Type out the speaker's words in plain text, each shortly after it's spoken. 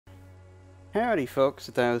Howdy folks,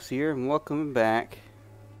 it's Alice here, and welcome back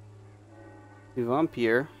to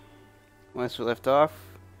Vampyr. Last we left off,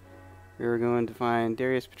 we were going to find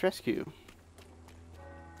Darius Petrescu.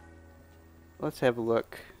 Let's have a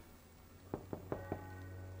look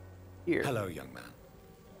here. Hello, young man.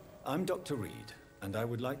 I'm Dr. Reid, and I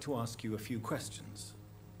would like to ask you a few questions.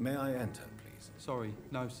 May I enter, please? Sorry,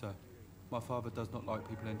 no, sir. My father does not like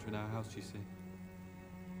people entering our house, you see.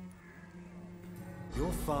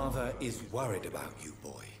 Your father is worried about you,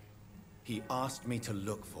 boy. He asked me to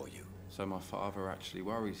look for you. So my father actually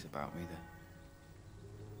worries about me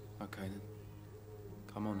then? Okay then.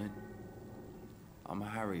 Come on in. I'm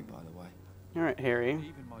Harry, by the way. Alright, Harry.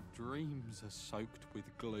 Even my dreams are soaked with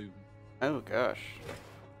gloom. Oh gosh.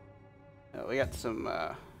 Oh, we got some,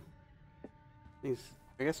 things.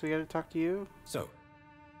 I guess we gotta talk to you? So,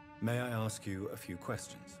 may I ask you a few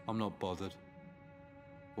questions? I'm not bothered.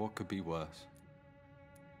 What could be worse?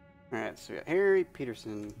 Alright, so we got Harry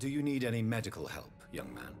Peterson. Do you need any medical help,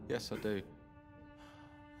 young man? Yes, I do.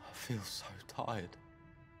 I feel so tired.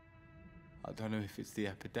 I don't know if it's the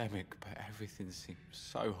epidemic, but everything seems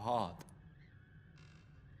so hard.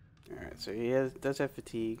 Alright, so he does have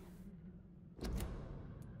fatigue.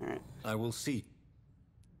 Alright. I will see.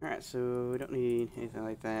 Alright, so we don't need anything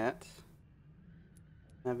like that.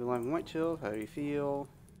 Have a live Whitechapel, how do you feel?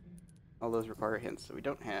 All those require hints that we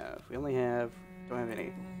don't have. We only have, don't have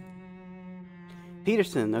any.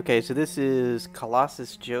 Peterson, okay, so this is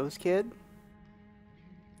Colossus Joe's kid?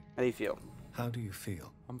 How do you feel? How do you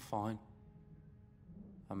feel? I'm fine.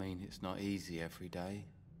 I mean, it's not easy every day,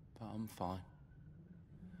 but I'm fine.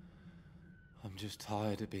 I'm just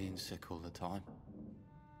tired of being sick all the time.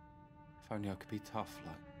 If only I could be tough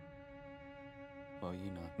like... Well,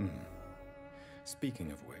 you know.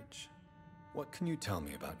 Speaking of which, what can you tell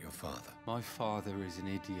me about your father? My father is an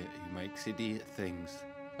idiot who makes idiot things.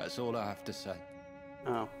 That's all I have to say.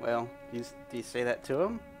 Oh, well, do you say that to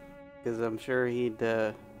him? Because I'm sure he'd,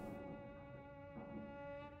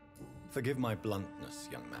 Forgive my bluntness,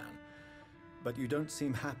 young man, but you don't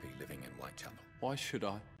seem happy living in Whitechapel. Why should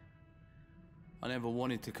I? I never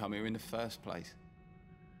wanted to come here in the first place.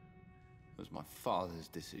 It was my father's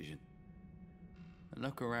decision. And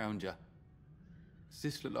look around you. Does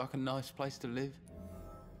this look like a nice place to live?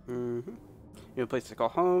 You have a place to call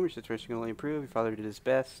home, your situation can only improve, your father did his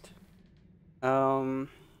best.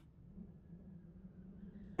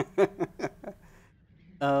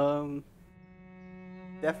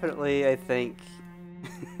 Definitely, I think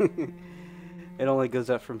it only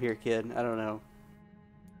goes up from here, kid. I don't know.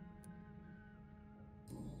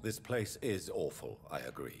 This place is awful, I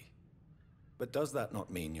agree. But does that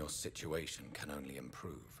not mean your situation can only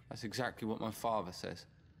improve? That's exactly what my father says.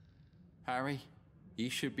 Harry,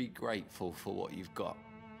 you should be grateful for what you've got.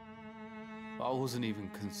 But I wasn't even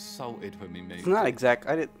consulted when we moved. It's not exact.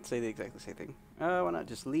 I didn't say the exactly same thing. Why not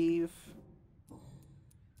just leave?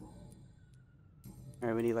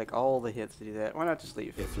 Alright, we need like all the hits to do that. Why not just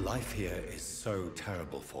leave? If life here is so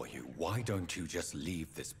terrible for you, why don't you just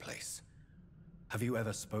leave this place? Have you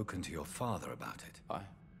ever spoken to your father about it? I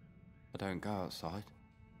don't go outside.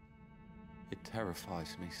 It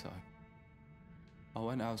terrifies me so. I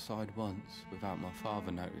went outside once without my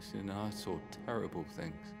father noticing and I saw terrible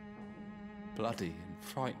things. Bloody and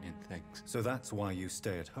frightening things. So that's why you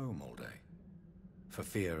stay at home all day? For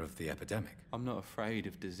fear of the epidemic? I'm not afraid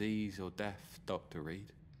of disease or death, Dr.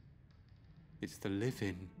 Reid. It's the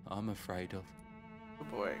living I'm afraid of. Oh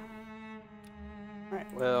boy.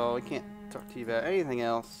 Alright, well, we can't talk to you about anything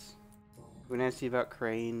else. We're gonna ask you about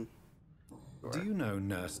Crane. Do you know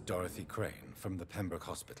Nurse Dorothy Crane from the Pembroke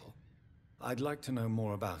Hospital? I'd like to know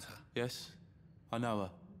more about her. Yes, I know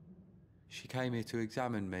her. She came here to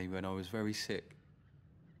examine me when I was very sick.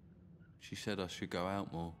 She said I should go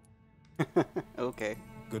out more. Okay.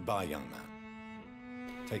 Goodbye, young man.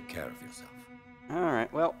 Take care of yourself.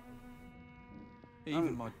 Alright, well.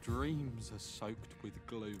 Even my dreams are soaked with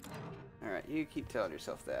gloom. Alright, you keep telling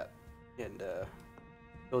yourself that. And,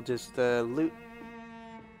 we'll just, loot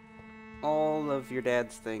all of your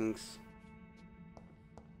dad's things.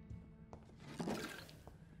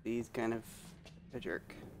 He's kind of a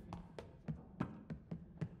jerk.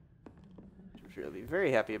 Which I'm sure he'll be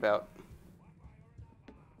very happy about.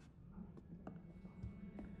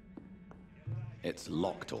 It's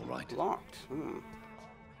locked, all right. Locked.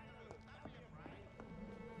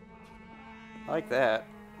 I like that.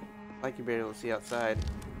 I like you being able to see outside.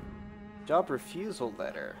 Job refusal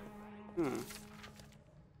letter.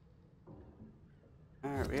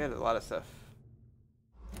 Alright, we had a lot of stuff.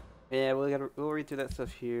 Yeah, we'll read through that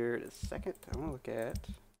stuff here in a second. I want to look at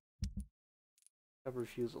job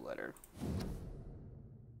refusal letter.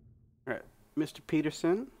 Alright, Mr.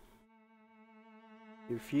 Peterson.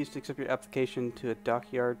 You refused to accept your application to a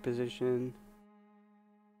dockyard position.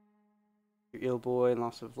 Your ill boy and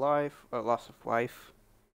loss of wife.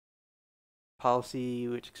 Policy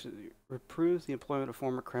which reproves the employment of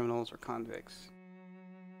former criminals or convicts.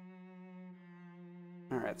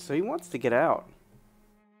 Alright, so he wants to get out.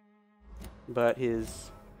 But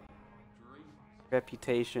his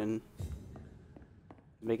reputation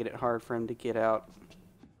making it hard for him to get out.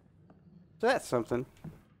 So that's something.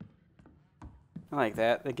 I like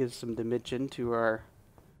that. That gives some dimension to our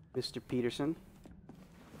Mr. Peterson.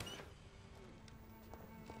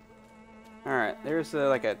 Alright, there's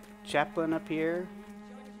like a chaplain up here.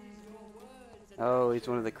 Oh, he's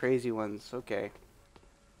one of the crazy ones. Okay.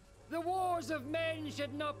 The wars of men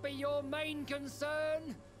should not be your main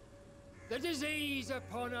concern. The disease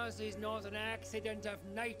upon us is not an accident of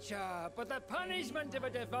nature, but the punishment of a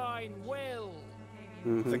divine will.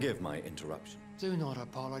 Forgive my interruption. Do not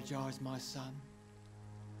apologize, my son.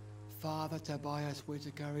 Father Tobias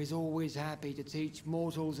Whitaker is always happy to teach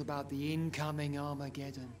mortals about the incoming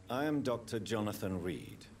Armageddon. I am Dr. Jonathan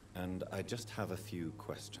Reid, and I just have a few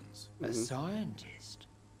questions. A scientist?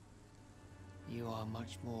 You are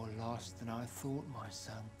much more lost than I thought, my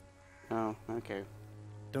son. Oh, okay.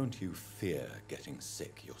 Don't you fear getting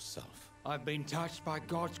sick yourself? I've been touched by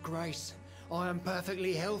God's grace. I am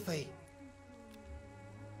perfectly healthy.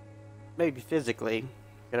 Maybe physically.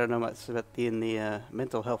 I don't know much about in the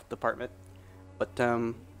mental health department, but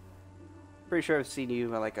pretty sure I've seen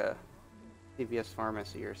you at like a CVS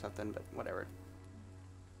pharmacy or something, but whatever.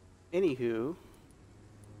 Anywho,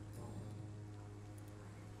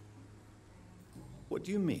 What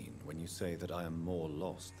do you mean when you say that I am more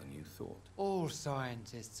lost than you thought? All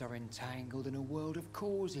scientists are entangled in a world of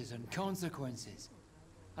causes and consequences,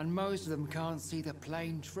 and most of them can't see the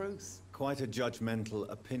plain truth. Quite a judgmental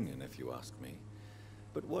opinion, if you ask me.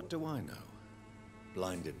 But what do I know?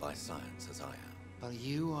 Blinded by science as I am. But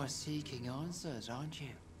you are seeking answers, aren't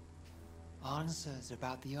you? Answers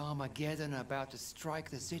about the Armageddon about to strike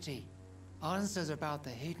the city. Answers about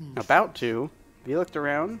the hidden about to. If you looked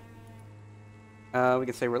around, we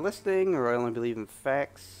can say we're listening, or I only believe in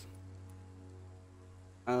facts.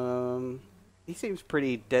 He seems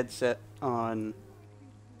pretty dead set on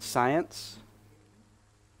science.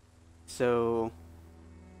 So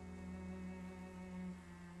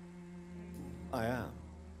I am.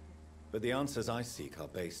 But the answers I seek are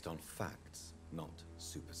based on facts, not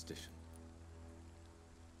superstition.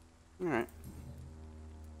 Alright.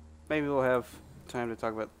 Maybe we'll have time to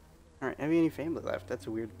talk about... Alright, have you any family left? That's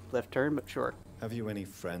a weird left turn, but sure. Have you any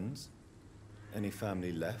friends? Any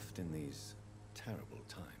family left in these terrible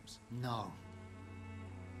times? No.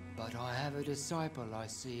 But I have a disciple I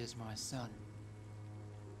see as my son.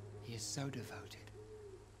 He is so devoted.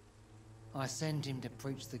 I sent him to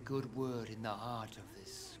preach the good word in the heart of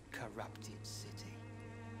this corrupted city.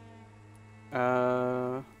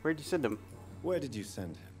 Where'd you send him? Where did you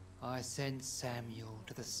send him? I sent Samuel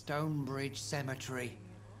to the Stonebridge Cemetery.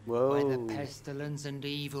 Whoa. Where the pestilence and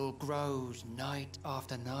evil grows night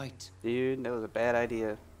after night. Dude, that was a bad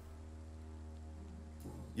idea.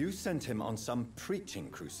 You sent him on some preaching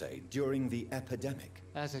crusade during the epidemic.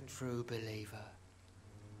 As a true believer,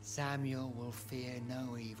 Samuel will fear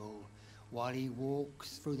no evil while he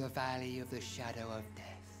walks through the valley of the shadow of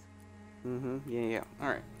death. Yeah.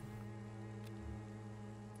 Alright.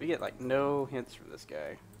 We get, like, no hints from this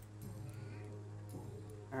guy.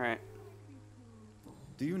 Alright.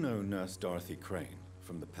 Do you know Nurse Dorothy Crane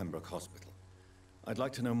from the Pembroke Hospital? I'd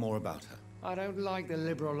like to know more about her. I don't like the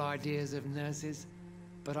liberal ideas of nurses,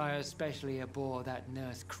 but I especially abhor that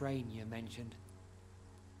Nurse Crane you mentioned.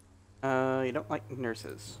 You don't like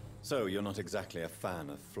nurses. So, you're not exactly a fan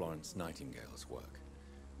of Florence Nightingale's work.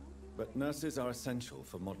 But nurses are essential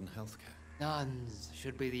for modern healthcare. Nuns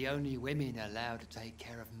should be the only women allowed to take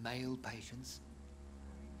care of male patients.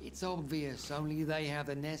 It's obvious only they have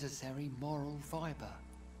the necessary moral fiber.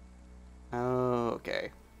 Oh, okay.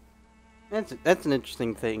 That's an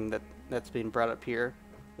interesting thing that's being brought up here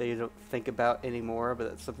that you don't think about anymore, but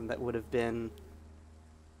that's something that would have been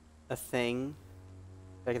a thing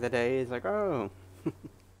back in the day. It's like, oh,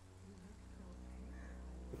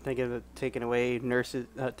 thinking of taking away nurses,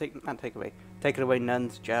 taking away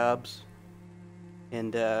nuns' jobs,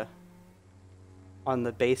 and on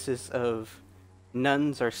the basis of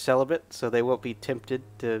nuns are celibate, so they won't be tempted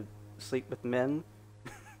to sleep with men.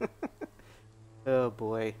 Oh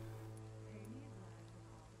boy.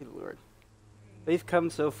 Good Lord. We've come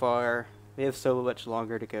so far. We have so much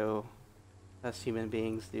longer to go. Us human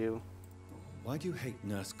beings do. Why do you hate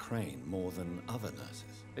Nurse Crane more than other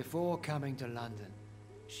nurses? Before coming to London,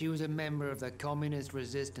 She was a member of the communist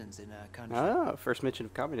resistance in her country. Ah, first mention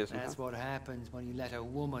of communism. That's Huh? what happens when you let a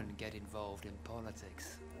woman get involved in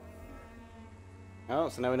politics. Oh,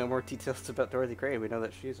 so now we know more details about Dorothy Crane. We know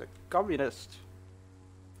that she's a communist.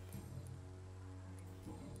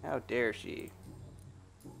 How dare she?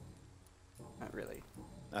 Not really.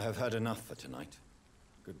 I have had enough for tonight.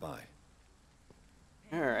 Goodbye.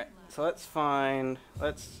 Alright, so let's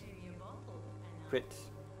quit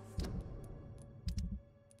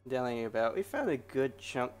dallying about. We found a good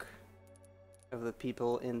chunk of the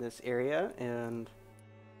people in this area, and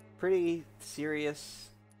pretty serious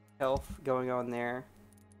health going on there.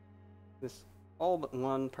 This all but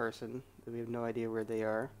one person that we have no idea where they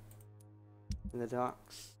are in the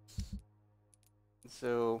docks.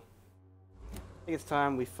 So I think it's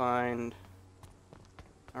time we find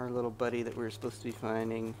our little buddy that we were supposed to be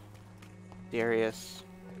finding, Darius.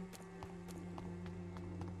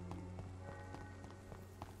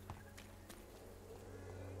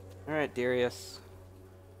 Alright, Darius.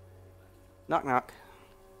 Knock knock.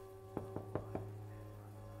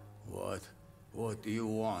 What do you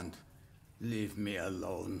want? Leave me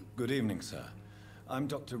alone. Good evening, sir. I'm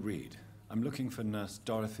Dr. Reid. I'm looking for Nurse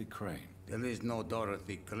Dorothy Crane. There is no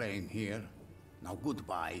Dorothy Crane here. Now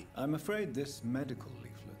goodbye. I'm afraid this medical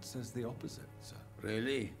leaflet says the opposite, sir.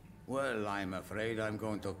 Really? Well, I'm afraid I'm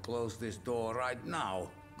going to close this door right now.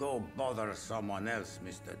 Go bother someone else,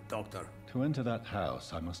 Mr. Doctor. To enter that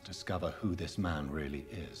house, I must discover who this man really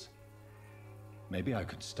is. Maybe I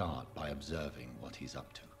could start by observing what he's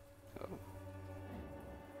up to. Oh.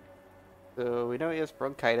 So we know he has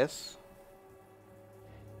bronchitis.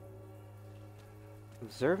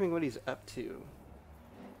 Observing what he's up to.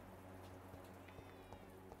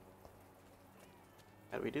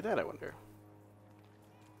 How do we do that, I wonder?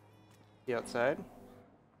 Be outside?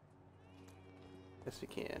 Yes, we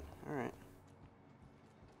can. Alright.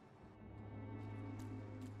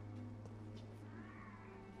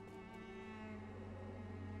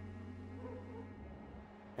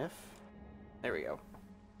 F? There we go.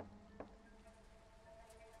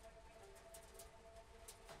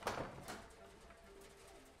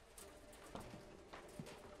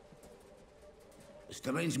 A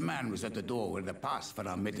strange man was at the door with a pass for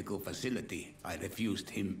our medical facility. I refused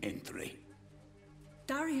him entry.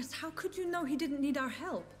 Darius, how could you know he didn't need our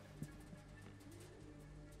help?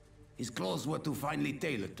 His clothes were too finely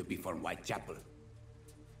tailored to be from Whitechapel.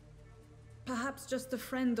 Perhaps just a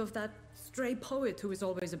friend of that stray poet who is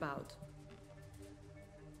always about.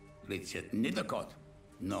 Richard Nithercott?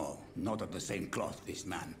 No, not of the same cloth, this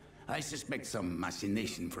man. I suspect some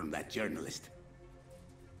machination from that journalist.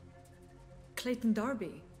 Clayton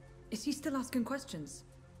Darby. Is he still asking questions?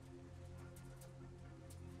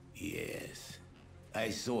 Yes. I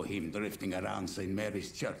saw him drifting around St.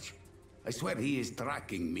 Mary's Church. I swear he is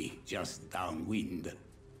tracking me just downwind.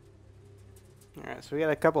 Alright, so we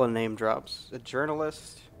got a couple of name drops. A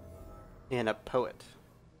journalist and a poet.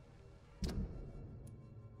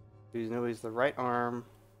 Who's know he's the right arm,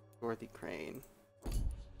 Dorothy Crane.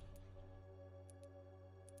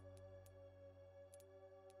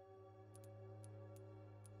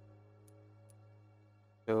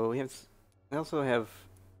 So we also have,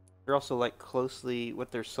 they're also like closely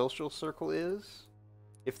what their social circle is.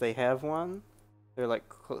 If they have one, they're like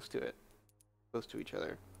close to it, close to each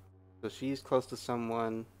other. So she's close to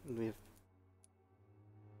someone. And we have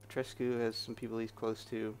Petrescu has some people he's close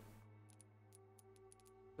to.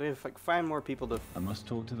 So we have like 5 more people to. I must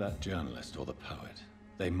talk to that journalist or the poet.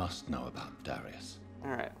 They must know about Darius.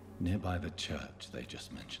 All right. Nearby the church they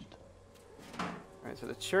just mentioned. All right. So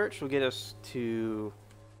the church will get us to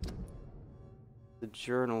the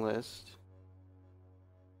journalist.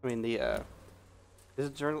 I mean the is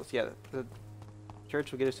it journalist? Yeah, the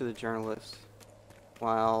church will get us to the journalist.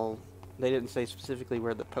 While they didn't say specifically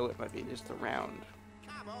where the poet might be, just around.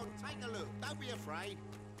 Come on, take a look. Don't be afraid.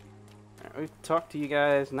 Alright, we've talked to you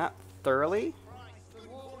guys, not thoroughly,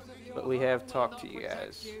 but we have talked to you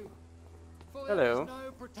guys. Hello.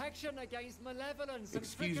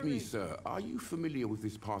 Excuse me, sir. Are you familiar with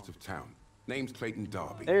this part of town? Name's Clayton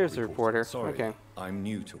Darby. There's the reporter. Sorry, Okay. I'm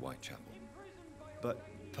new to Whitechapel. But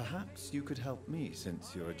perhaps you could help me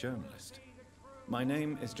since you're a journalist. My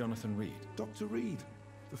name is Jonathan Reid. Dr. Reid,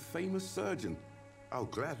 the famous surgeon. I'll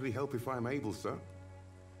gladly help if I'm able, sir.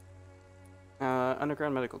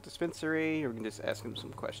 Underground medical dispensary, or we can just ask him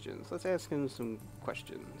some questions. Let's ask him some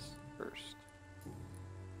questions first.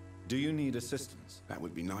 Do you need assistance? That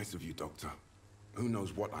would be nice of you, Doctor. Who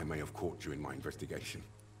knows what I may have caught during my investigation.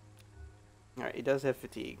 Alright, he does have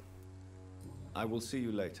fatigue. I will see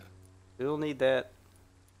you later. We'll need that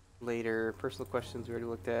later. Personal questions we already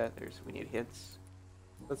looked at. We need hints.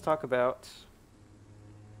 let's talk about...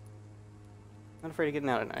 Not afraid of getting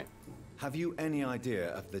out at night. Have you any idea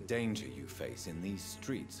of the danger you face in these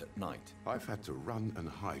streets at night? I've had to run and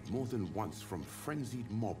hide more than once from frenzied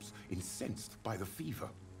mobs incensed by the fever.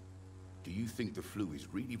 Do you think the flu is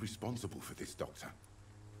really responsible for this, Doctor?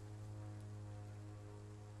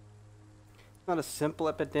 It's not a simple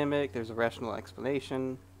epidemic. There's a rational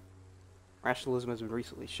explanation. Rationalism has been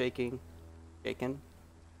recently shaken. Yeah,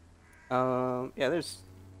 there's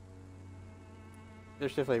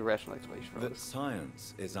definitely a rational explanation for That this.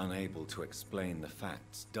 science is unable to explain the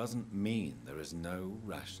facts doesn't mean there is no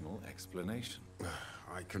rational explanation.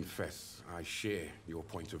 I confess, I share your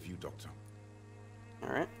point of view, Doctor.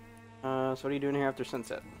 Alright. So what are you doing here after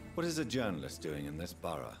sunset? What is a journalist doing in this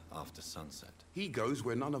borough after sunset? He goes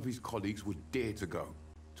where none of his colleagues would dare to go,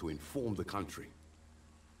 to inform the country.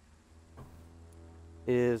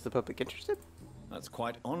 Is the public interested? That's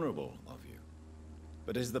quite honorable of you.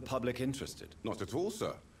 But is the public interested? Not at all,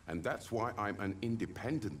 sir. And that's why I'm an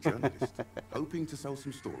independent journalist, hoping to sell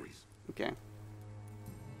some stories. Okay.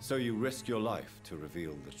 So you risk your life to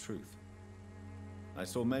reveal the truth. I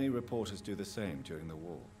saw many reporters do the same during the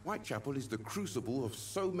war. Whitechapel is the crucible of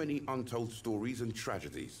so many untold stories and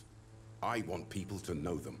tragedies. I want people to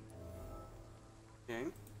know them. Okay.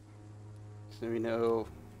 So we know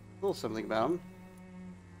a little something about them.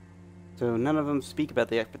 So none of them speak about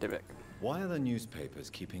the epidemic. Why are the newspapers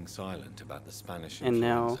keeping silent about the Spanish And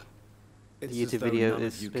now influenza? the It's YouTube as though video none of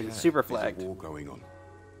has you been care. super There's flagged. a war going on.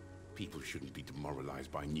 People shouldn't be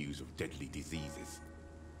demoralized by news of deadly diseases.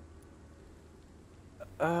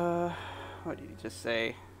 What did you just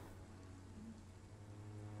say?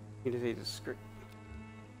 You just need to script.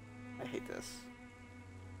 I hate this.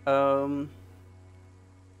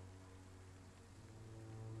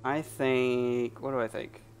 I think. What do I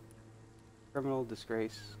think? Criminal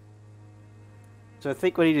disgrace. So I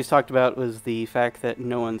think what he just talked about was the fact that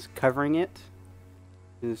no one's covering it.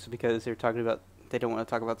 Is because they're talking about. They don't want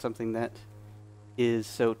to talk about something that is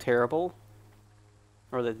so terrible,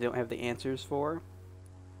 or that they don't have the answers for.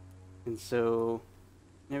 And so,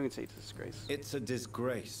 yeah, we can say it's a disgrace. It's a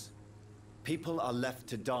disgrace. People are left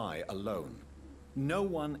to die alone. No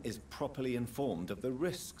one is properly informed of the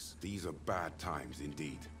risks. These are bad times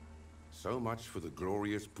indeed. So much for the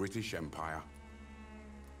glorious British Empire.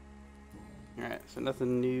 Alright, so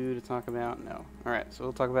nothing new to talk about? No. Alright, so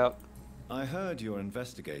we'll talk about... I heard you're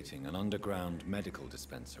investigating an underground medical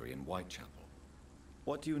dispensary in Whitechapel.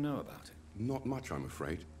 What do you know about it? Not much, I'm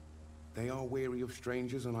afraid. They are wary of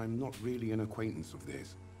strangers, and I'm not really an acquaintance of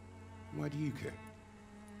theirs. Why do you care?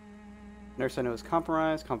 Nurse I know is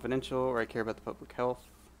compromised, confidential, or I care about the public health.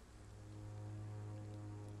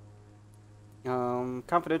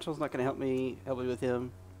 Confidential is not going to help me with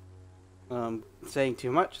him. Saying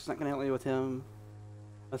too much is not going to help me with him.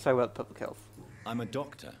 Let's talk about public health. I'm a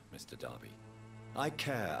doctor, Mr. Darby. I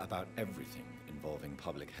care about everything involving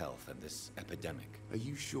public health and this epidemic. Are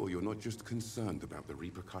you sure you're not just concerned about the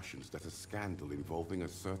repercussions that a scandal involving a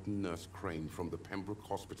certain Nurse Crane from the Pembroke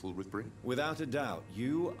Hospital would bring? Without a doubt,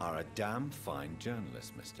 you are a damn fine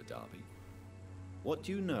journalist, Mr. Darby. What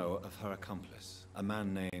do you know of her accomplice, a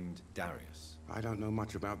man named Darius? I don't know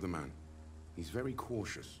much about the man. He's very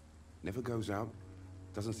cautious. Never goes out.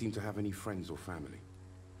 Doesn't seem to have any friends or family.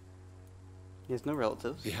 He has no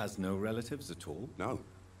relatives. He has no relatives at all? No.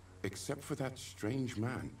 Except for that strange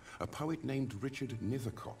man, a poet named Richard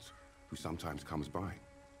Nethercott, who sometimes comes by.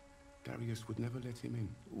 Darius would never let him in.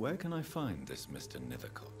 Where can I find this Mr.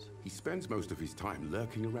 Nethercott? He spends most of his time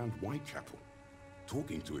lurking around Whitechapel,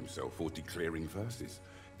 talking to himself or declaring verses.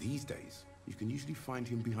 These days, you can usually find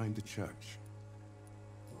him behind the church.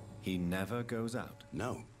 He never goes out?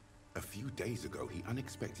 No. A few days ago, he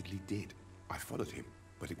unexpectedly did. I followed him,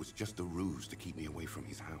 but it was just a ruse to keep me away from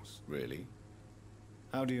his house. Really?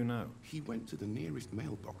 How do you know? He went to the nearest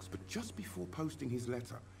mailbox, but just before posting his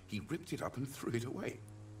letter, he ripped it up and threw it away.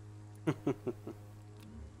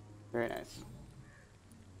 Very nice.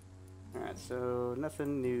 Alright, so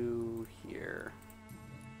nothing new here.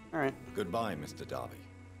 Alright. Goodbye, Mr. Darby.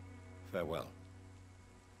 Farewell.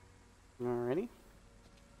 Alrighty.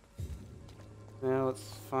 Now let's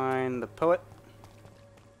find the poet.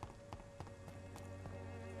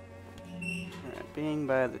 Alright, being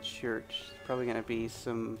by the church. Probably gonna be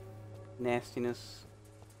some nastiness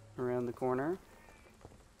around the corner.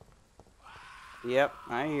 Yep,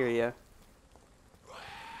 I hear ya.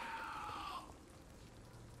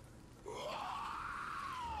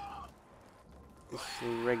 Just a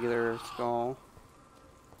regular skull.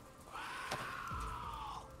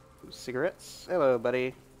 Some cigarettes. Hello,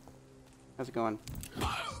 buddy. How's it going?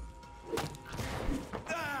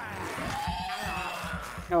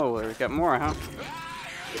 Oh, we've got more, huh?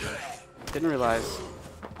 Didn't realize.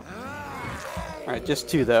 Alright, just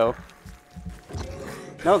 2 though.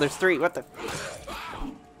 No, there's 3. What the?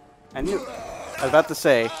 I knew. I was about to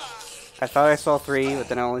say. I thought I saw 3, but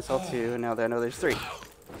then I only saw 2, and now I know there's 3.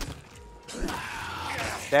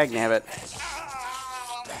 Dagnabbit.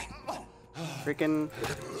 Freaking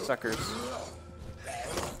suckers.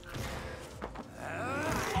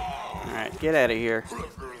 Alright, get out of here.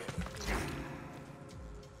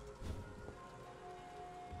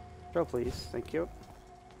 Throw, please. Thank you.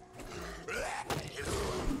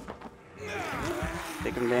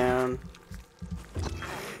 Take him down.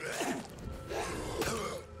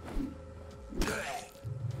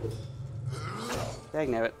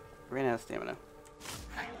 Dagnabbit. Ran out of stamina.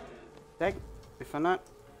 If I'm not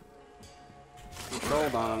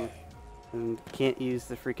controlled on him, and can't use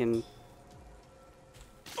the freaking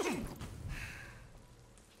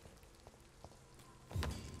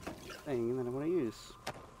thing that I want to use.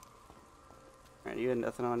 Alright, you had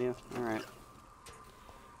nothing on you? Alright.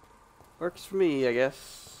 Works for me, I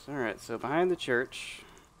guess. Alright, so behind the church.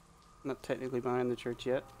 Not technically behind the church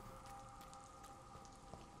yet.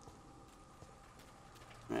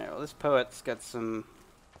 Alright, well this poet's got some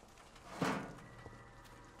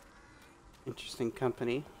interesting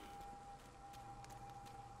company.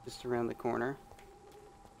 Just around the corner.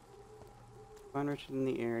 Find Richard in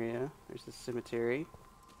the area. There's the cemetery.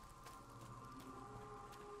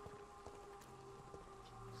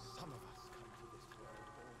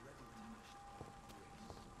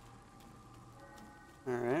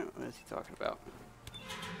 Alright, what is he talking about?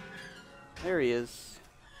 There he is.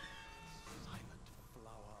 Silent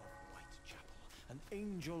flower of Whitechapel. An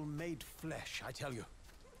angel made flesh, I tell you.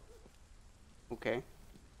 Okay.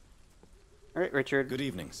 Alright, Richard. Good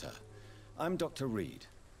evening, sir. I'm Dr. Reid.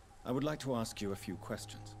 I would like to ask you a few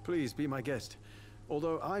questions. Please be my guest.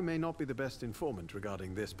 Although I may not be the best informant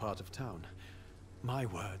regarding this part of town, my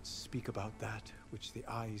words speak about that which the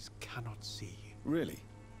eyes cannot see. Really?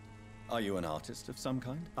 Are you an artist of some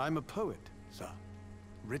kind? I'm a poet, sir.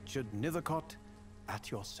 Richard Nethercott,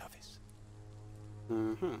 at your service.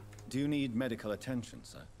 Mm-hmm. Do you need medical attention,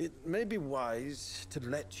 sir? It may be wise to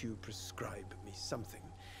let you prescribe me something.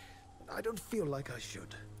 I don't feel like I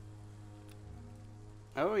should.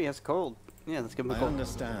 Oh, he has cold. Yeah, let's give him a I cold.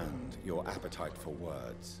 understand your appetite for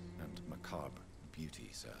words and macabre beauty,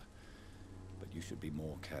 sir. But you should be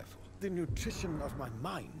more careful. The nutrition of my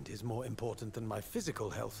mind is more important than my physical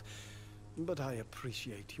health. But I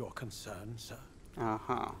appreciate your concern, sir.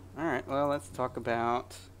 Uh-huh. Alright, well, let's talk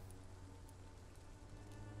about...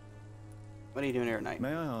 What are you doing here at night?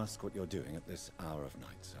 May I ask what you're doing at this hour of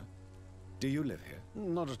night, sir? Do you live here?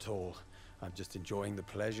 Not at all. I'm just enjoying the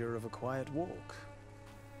pleasure of a quiet walk.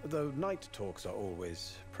 Though night talks are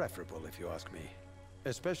always preferable, if you ask me.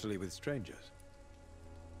 Especially with strangers.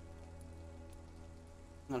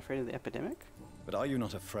 Not afraid of the epidemic? But are you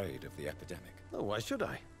not afraid of the epidemic? Oh, why should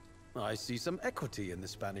I? I see some equity in the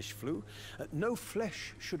Spanish flu. No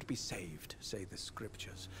flesh should be saved, say the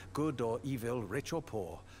scriptures. Good or evil, rich or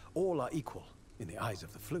poor, all are equal in the eyes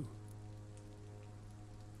of the flu.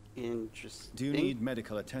 Interesting. Do you need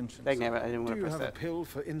medical attention? Dagnabbit, I didn't want Do to you press have that. a pill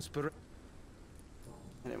for inspiration?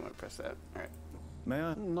 I didn't want to press that. Alright. May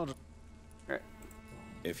I? Not Alright.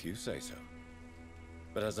 If you say so.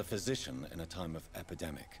 But as a physician in a time of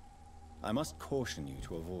epidemic, I must caution you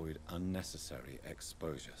to avoid unnecessary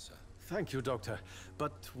exposure, sir. Thank you, Doctor.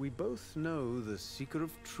 But we both know the seeker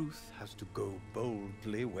of truth has to go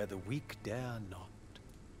boldly where the weak dare not.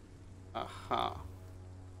 Aha.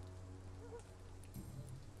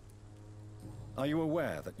 Are you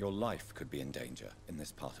aware that your life could be in danger in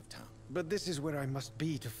this part of town? But this is where I must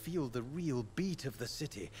be to feel the real beat of the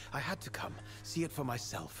city. I had to come, see it for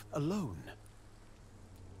myself, alone.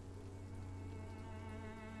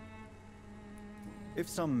 If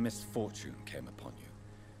some misfortune came upon you,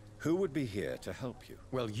 who would be here to help you?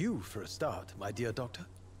 Well, you for a start, my dear Doctor.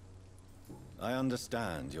 I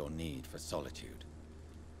understand your need for solitude,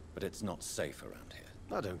 but it's not safe around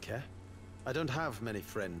here. I don't care. I don't have many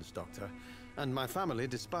friends, Doctor, and my family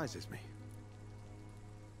despises me.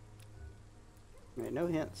 No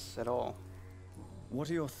hints at all. What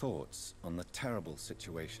are your thoughts on the terrible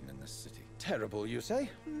situation in this city? Terrible, you say?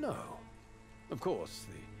 No. Of course,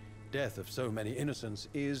 the death of so many innocents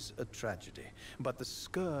is a tragedy. But the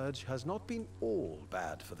scourge has not been all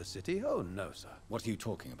bad for the city. Oh, no, sir. What are you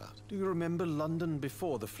talking about? Do you remember London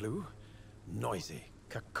before the flu? Noisy,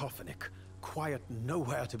 cacophonic, quiet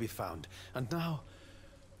nowhere to be found. And now,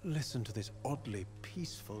 listen to this oddly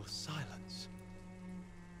peaceful silence.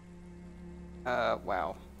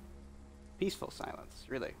 Wow. Peaceful silence,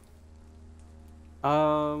 really.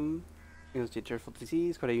 It was a dreadful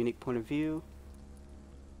disease, quite a unique point of view.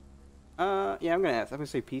 Yeah, I'm gonna ask. I'm gonna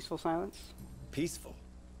say peaceful silence. Peaceful?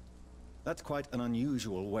 That's quite an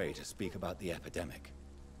unusual way to speak about the epidemic.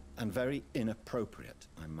 And very inappropriate,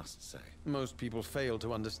 I must say. Most people fail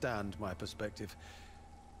to understand my perspective.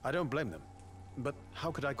 I don't blame them. But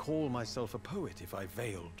how could I call myself a poet if I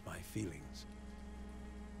veiled my feelings?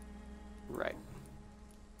 Right.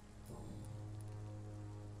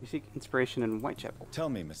 You seek inspiration in Whitechapel. Tell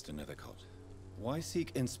me, Mr. Nethercott, why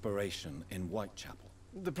seek inspiration in Whitechapel?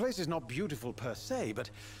 The place is not beautiful per se, but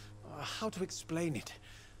how to explain it?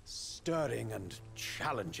 Stirring and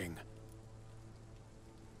challenging.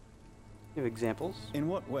 You have examples? In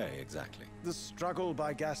what way, exactly? The struggle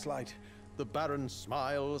by gaslight, the barren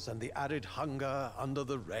smiles, and the added hunger under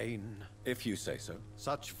the rain. If you say so.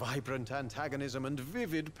 Such vibrant antagonism and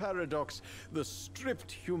vivid paradox, the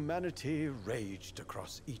stripped humanity raged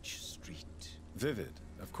across each street. Vivid,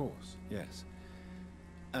 of course, yes.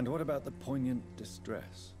 And what about the poignant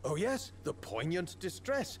distress? Oh yes, the poignant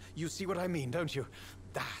distress. You see what I mean, don't you?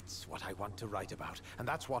 That's what I want to write about, and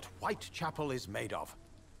that's what Whitechapel is made of.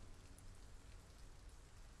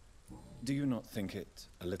 Do you not think it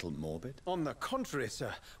a little morbid? On the contrary,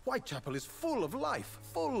 sir. Whitechapel is full of life,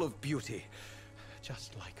 full of beauty.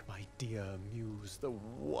 Just like my dear muse, the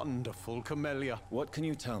wonderful Camellia. What can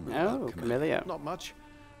you tell me Oh, about Camellia. Not much.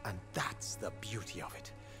 And that's the beauty of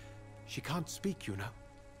it. She can't speak, you know.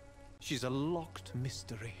 She's a locked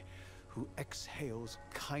mystery who exhales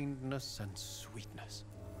kindness and sweetness.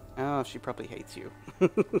 Oh, she probably hates you.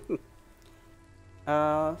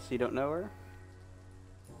 So you don't know her?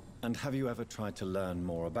 And have you ever tried to learn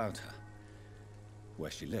more about her?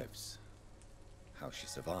 Where she lives? How she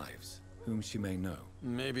survives? Whom she may know?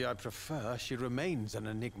 Maybe I prefer she remains an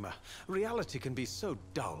enigma. Reality can be so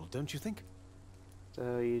dull, don't you think?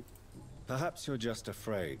 So you... Perhaps you're just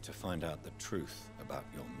afraid to find out the truth about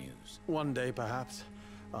your muse. One day, perhaps,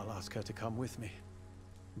 I'll ask her to come with me.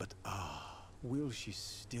 But will she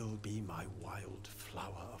still be my wild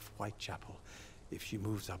flower of Whitechapel if she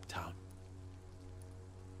moves uptown?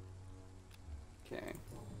 Okay.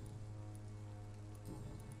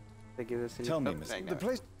 They give us any... Tell me, oh, Miss... back The now.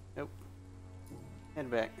 place... Nope.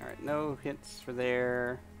 Head back. Alright, no hints for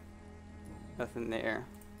there. Nothing there.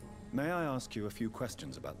 May I ask you a few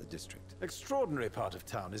questions about the district? Extraordinary part of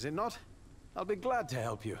town, is it not? I'll be glad to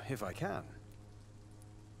help you, if I can.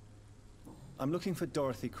 I'm looking for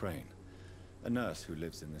Dorothy Crane, a nurse who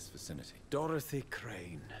lives in this vicinity. Dorothy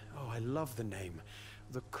Crane. Oh, I love the name.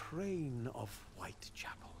 The Crane of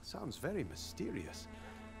Whitechapel. Sounds very mysterious.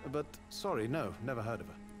 But, sorry, no, never heard of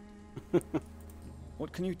her.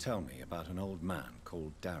 What can you tell me about an old man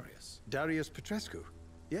called Darius? Darius Petrescu.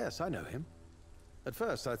 Yes, I know him. At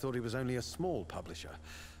first, I thought he was only a small publisher.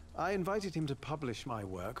 I invited him to publish my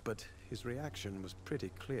work, but his reaction was pretty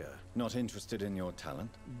clear. Not interested in your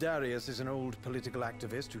talent? Darius is an old political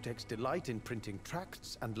activist who takes delight in printing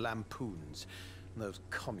tracts and lampoons. Those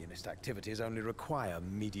communist activities only require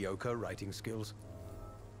mediocre writing skills.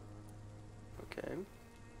 Okay.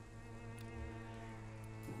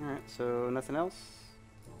 Alright, so nothing else?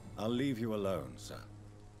 I'll leave you alone, sir.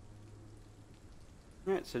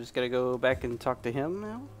 Alright, so just gotta go back and talk to him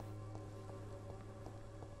now?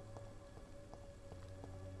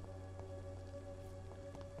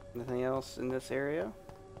 Nothing else in this area?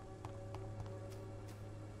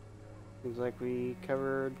 Seems like we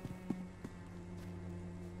covered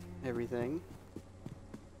everything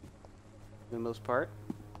for the most part.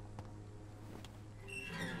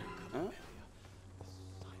 Oh.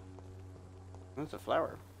 That's a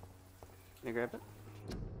flower. Can I grab it?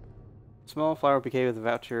 Small flower bouquet with a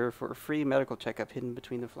voucher for a free medical checkup hidden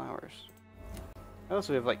between the flowers. Oh,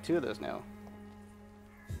 so we have like 2 of those now.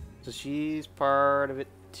 So she's part of it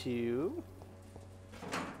too.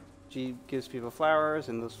 She gives people flowers,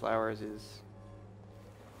 and those flowers is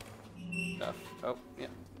stuff. Oh, yeah.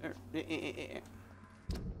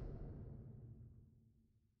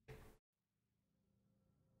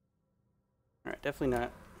 Alright, definitely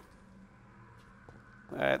not.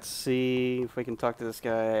 Let's see if we can talk to this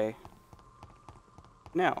guy.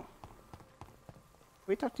 Now,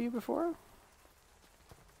 we talked to you before?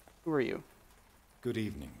 Who are you? Good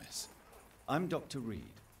evening, miss. I'm Dr. Reid.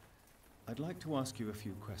 I'd like to ask you a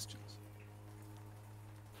few questions.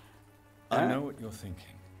 I know what you're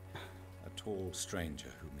thinking. A tall stranger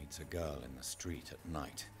who meets a girl in the street at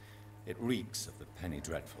night. It reeks of the penny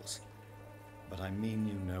dreadfuls. But I mean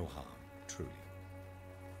you no harm, truly.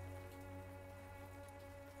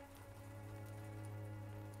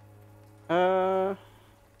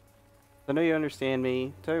 I know you understand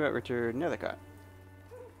me. Tell me about Richard Nethercott.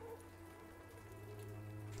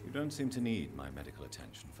 You don't seem to need my medical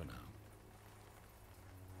attention for now.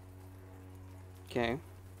 Okay.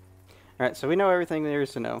 Alright, so we know everything there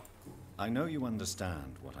is to know. I know you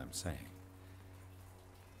understand what I'm saying.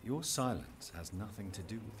 Your silence has nothing to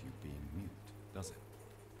do with you being mute, does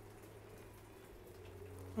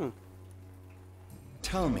it?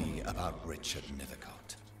 Tell me about Richard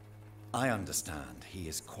Nethercott. I understand he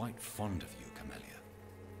is quite fond of you, Camellia.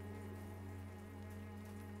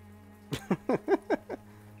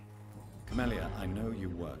 Camellia, I know you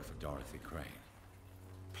work for Dorothy Crane.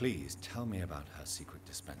 Please tell me about her secret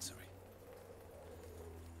dispensary.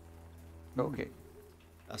 Okay.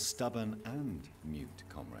 A stubborn and mute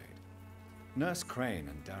comrade. Nurse Crane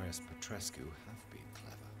and Darius Petrescu have been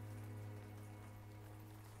clever.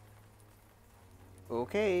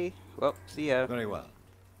 Okay. Well, see ya. Very well.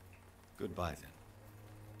 Goodbye then.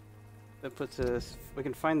 That puts us... We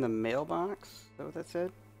can find the mailbox? Is that what that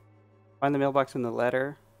said? Find the mailbox in the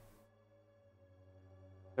letter.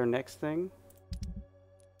 Our next thing.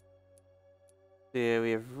 Yeah,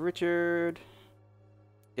 we have Richard,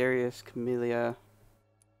 Darius, Camellia,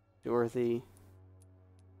 Dorothy,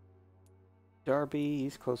 Darby,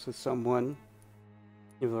 he's close with someone.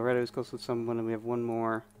 We have Loretto, who's close with someone, and we have one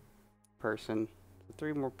more person. So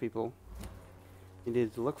 3 more people. We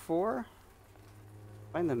need to look for.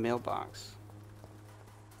 Find the mailbox.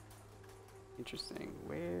 Interesting.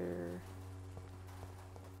 Where?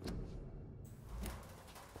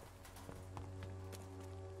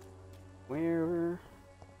 Where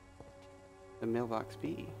the mailbox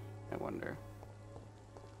be, I wonder.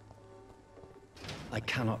 I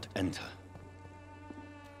cannot enter.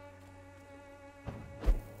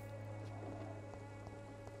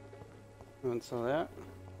 Everyone saw that?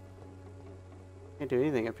 Can't do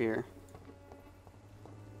anything up here.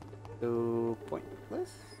 So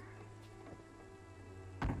pointless.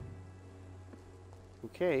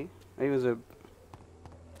 Okay, it was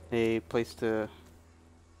a place to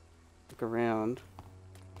look around.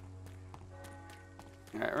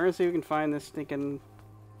 Alright, we're gonna see if we can find this stinking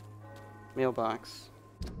mailbox.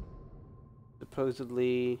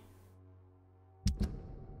 Supposedly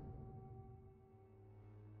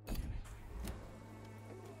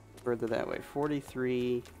further that way.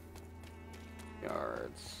 43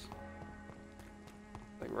 yards.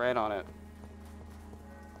 Like right on it.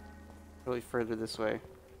 Really further this way.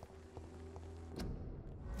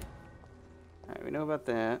 Alright, we know about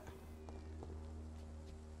that.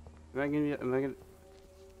 Am I gonna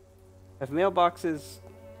have mailboxes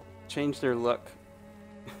changed their look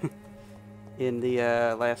in the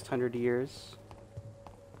last 100 years?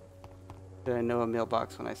 Do I know a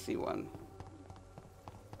mailbox when I see one?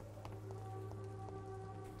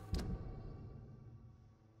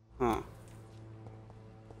 Huh.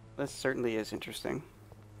 This certainly is interesting.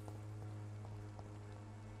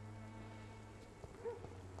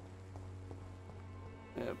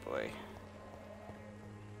 Oh boy.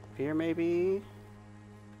 Here maybe?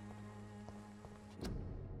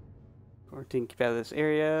 Quarantine, keep out of this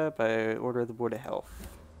area by order of the Board of Health.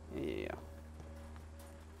 Yeah.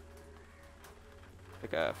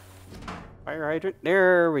 Like a fire hydrant.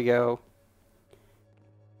 There we go.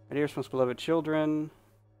 My dearest, most beloved children,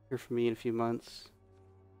 hear from me in a few months.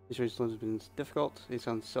 This situation has been difficult. They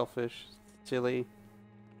sound selfish, silly.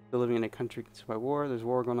 They're living in a country consumed by war. There's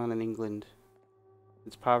war going on in England.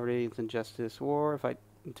 It's poverty, it's injustice, war. If I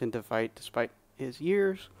intend to fight despite his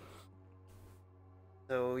years.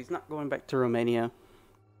 So he's not going back to Romania.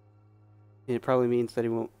 It probably means that he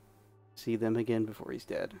won't see them again before he's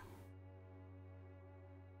dead.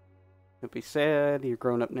 Don't be sad. You're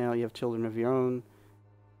grown up now. You have children of your own.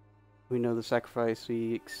 We know the sacrifice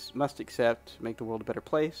we must accept to make the world a better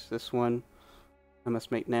place. This one I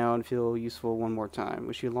must make now and feel useful one more time.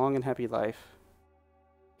 Wish you a long and happy life.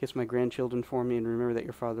 Kiss my grandchildren for me and remember that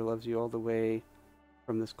your father loves you all the way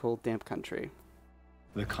from this cold, damp country.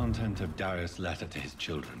 The content of Darius' letter to his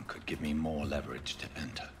children could give me more leverage to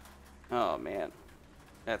enter. Oh man,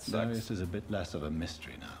 that sucks. Darius is a bit less of a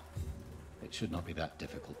mystery now. It should not be that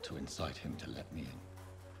difficult to incite him to let me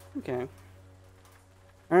in. Okay.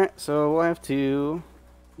 Alright, so we'll have to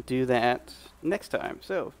do that next time.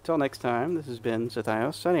 So, till next time, this has been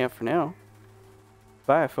Zethios signing out for now.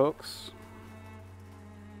 Bye, folks.